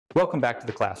Welcome back to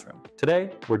the classroom.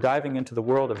 Today, we're diving into the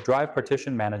world of drive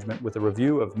partition management with a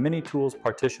review of MiniTool's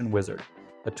Partition Wizard,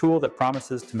 a tool that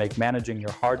promises to make managing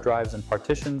your hard drives and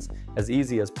partitions as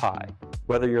easy as pie.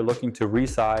 Whether you're looking to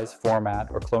resize, format,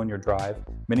 or clone your drive,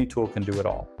 MiniTool can do it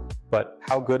all. But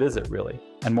how good is it really?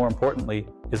 And more importantly,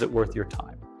 is it worth your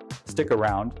time? Stick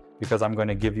around because I'm going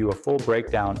to give you a full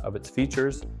breakdown of its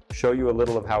features, show you a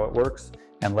little of how it works,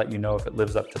 and let you know if it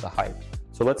lives up to the hype.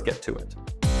 So let's get to it.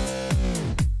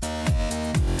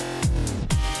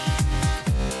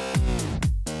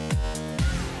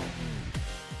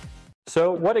 So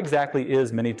what exactly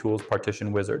is MiniTool's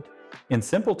Partition Wizard? In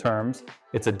simple terms,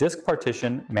 it's a disk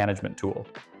partition management tool.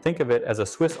 Think of it as a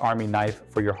Swiss Army knife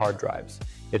for your hard drives.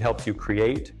 It helps you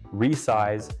create,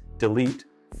 resize, delete,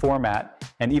 format,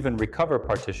 and even recover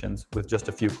partitions with just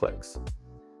a few clicks.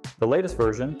 The latest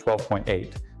version,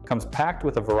 12.8, comes packed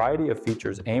with a variety of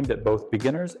features aimed at both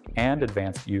beginners and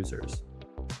advanced users.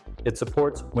 It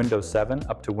supports Windows 7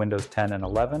 up to Windows 10 and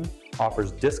 11,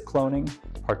 offers disk cloning,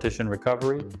 partition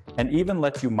recovery, and even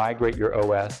lets you migrate your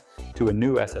OS to a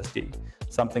new SSD,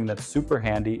 something that's super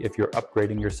handy if you're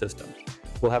upgrading your system.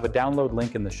 We'll have a download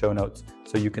link in the show notes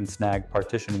so you can snag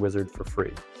Partition Wizard for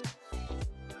free.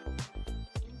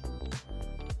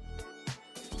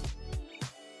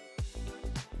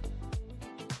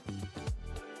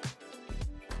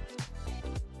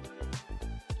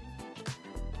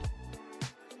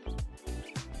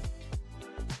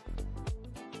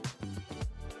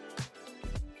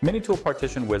 MiniTool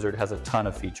Partition Wizard has a ton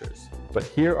of features, but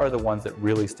here are the ones that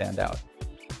really stand out.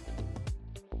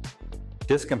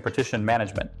 Disk and partition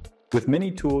management. With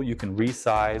MiniTool, you can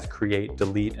resize, create,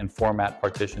 delete, and format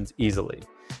partitions easily.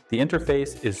 The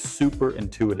interface is super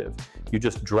intuitive. You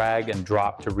just drag and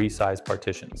drop to resize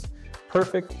partitions.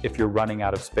 Perfect if you're running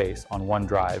out of space on one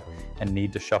drive and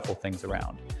need to shuffle things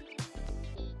around.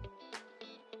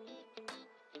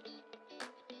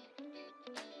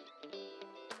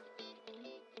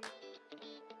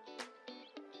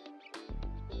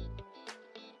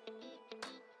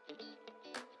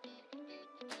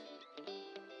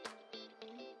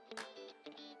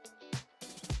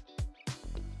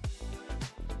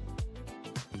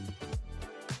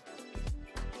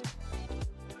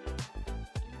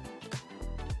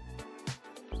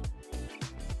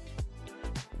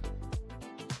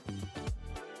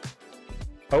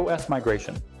 OS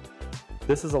migration.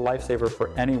 This is a lifesaver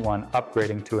for anyone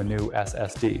upgrading to a new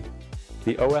SSD.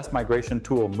 The OS migration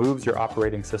tool moves your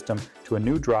operating system to a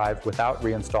new drive without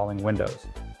reinstalling Windows.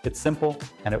 It's simple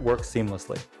and it works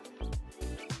seamlessly.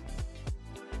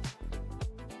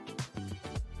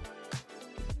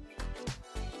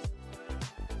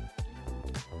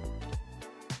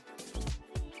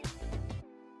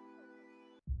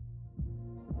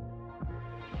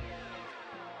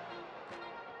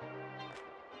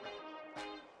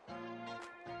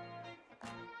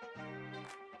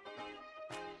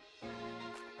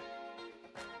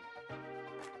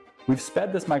 We've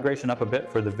sped this migration up a bit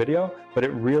for the video, but it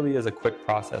really is a quick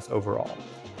process overall.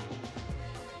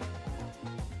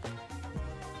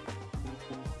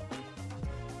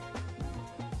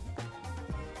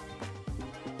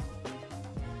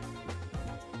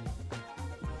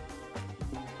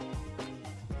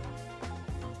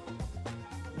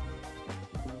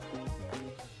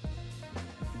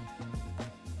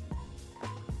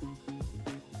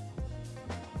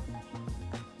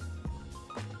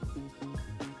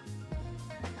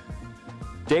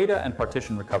 Data and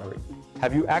partition recovery.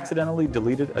 Have you accidentally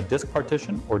deleted a disk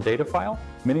partition or data file?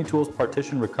 MiniTool's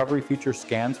partition recovery feature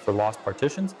scans for lost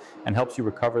partitions and helps you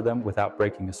recover them without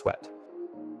breaking a sweat.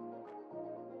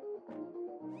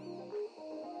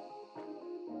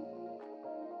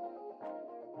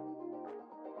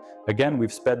 Again,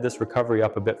 we've sped this recovery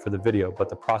up a bit for the video, but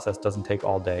the process doesn't take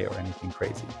all day or anything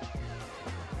crazy.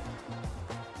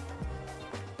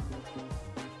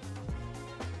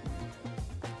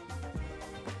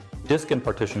 Disk and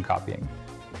partition copying.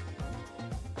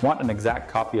 Want an exact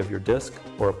copy of your disk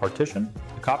or a partition?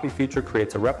 The copy feature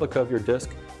creates a replica of your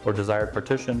disk or desired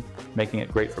partition, making it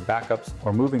great for backups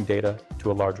or moving data to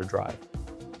a larger drive.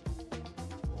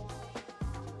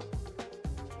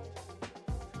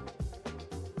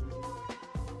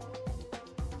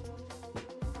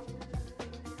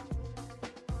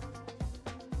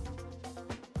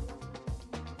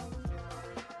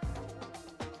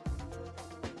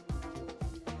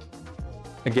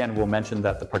 Again, we'll mention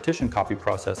that the partition copy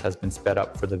process has been sped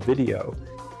up for the video.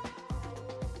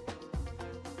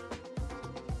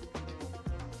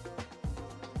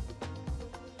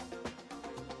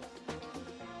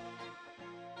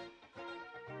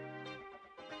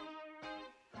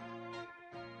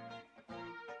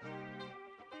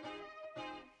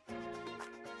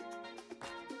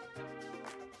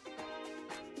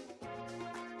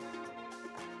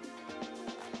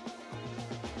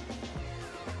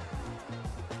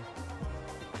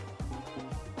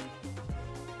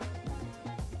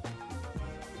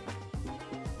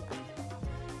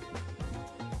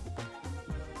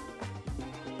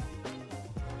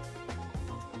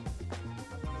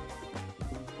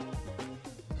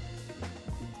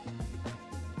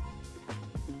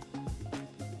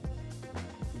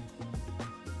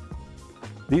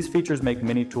 These features make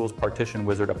MiniTool's Partition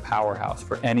Wizard a powerhouse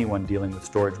for anyone dealing with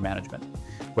storage management,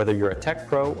 whether you're a tech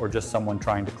pro or just someone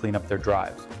trying to clean up their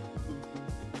drives.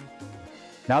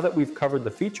 Now that we've covered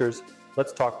the features,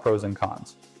 let's talk pros and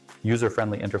cons.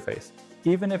 User-friendly interface.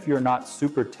 Even if you're not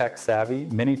super tech savvy,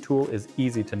 MiniTool is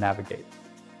easy to navigate.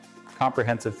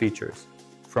 Comprehensive features.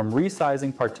 From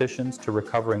resizing partitions to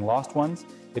recovering lost ones,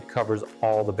 it covers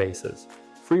all the bases.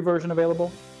 Free version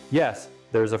available? Yes,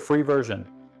 there's a free version,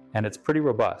 and it's pretty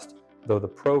robust, though the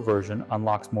Pro version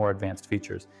unlocks more advanced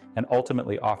features and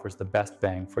ultimately offers the best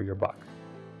bang for your buck.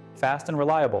 Fast and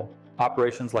reliable.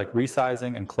 Operations like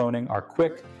resizing and cloning are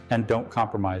quick and don't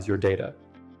compromise your data.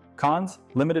 Cons,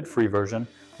 limited free version.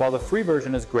 While the free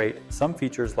version is great, some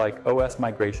features like OS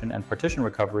migration and partition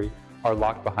recovery are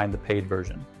locked behind the paid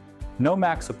version. No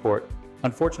Mac support.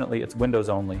 Unfortunately, it's Windows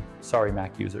only. Sorry,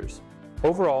 Mac users.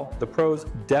 Overall, the pros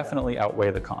definitely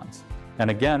outweigh the cons. And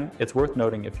again, it's worth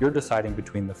noting if you're deciding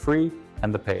between the free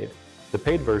and the paid. The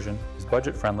paid version is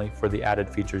budget-friendly for the added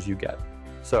features you get.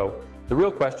 So, the real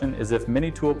question is if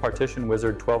MiniTool Partition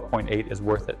Wizard 12.8 is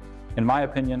worth it. In my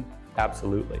opinion,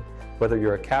 absolutely. Whether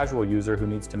you're a casual user who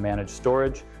needs to manage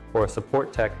storage or a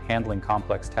support tech handling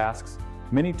complex tasks,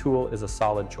 MiniTool is a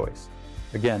solid choice.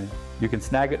 Again, you can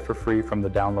snag it for free from the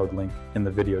download link in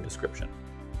the video description.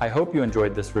 I hope you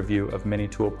enjoyed this review of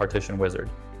MiniTool Partition Wizard.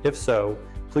 If so,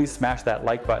 please smash that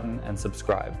like button and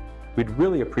subscribe. We'd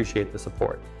really appreciate the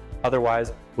support.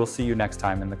 Otherwise, we'll see you next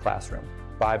time in the classroom.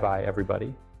 Bye-bye,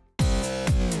 everybody.